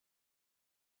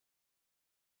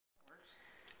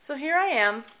So here I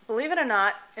am, believe it or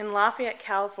not, in Lafayette,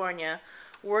 California,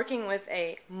 working with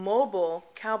a mobile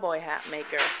cowboy hat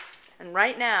maker. And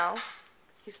right now,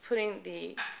 he's putting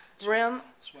the brim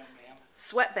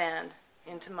sweatband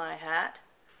into my hat,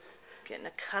 getting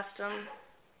a custom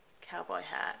cowboy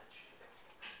hat.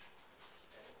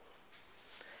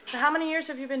 So how many years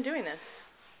have you been doing this?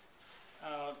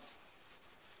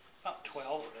 About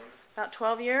 12. About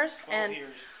 12 years? 12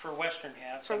 years for Western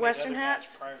hats. For Western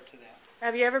hats? Prior to that.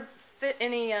 Have you ever fit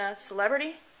any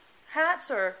celebrity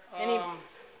hats or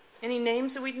any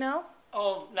names that we'd know?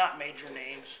 Oh, not major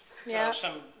names. Yeah.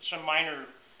 Some minor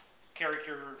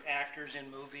character actors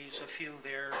in movies, a few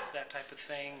there, that type of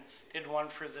thing. Did one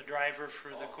for the driver for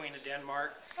the Queen of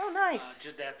Denmark. Oh, nice.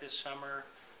 Did that this summer.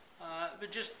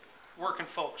 But just working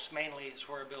folks mainly is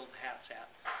where I build the hats at.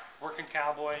 Working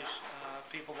cowboys,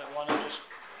 people that want to just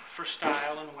for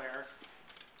style and wear,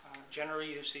 general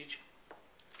usage.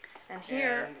 And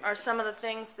here are some of the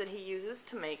things that he uses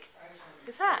to make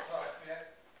his hats.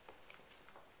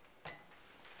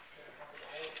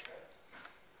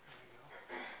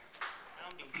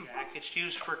 Rounding jack. It's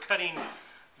used for cutting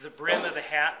the brim of the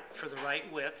hat for the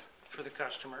right width for the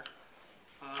customer.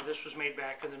 This was made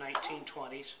back in the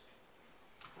 1920s.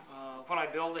 When I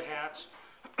build the hats,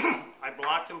 I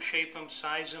block them, shape them,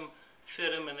 size them,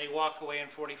 fit them, and they walk away in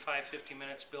 45-50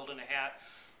 minutes building a hat.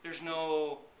 There's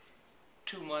no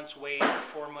 2 months wait or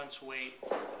 4 months wait.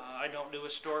 I don't do a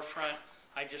storefront.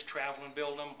 I just travel and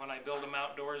build them. When I build them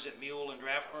outdoors at mule and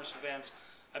draft horse events,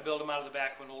 I build them out of the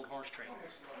back of an old horse trailer.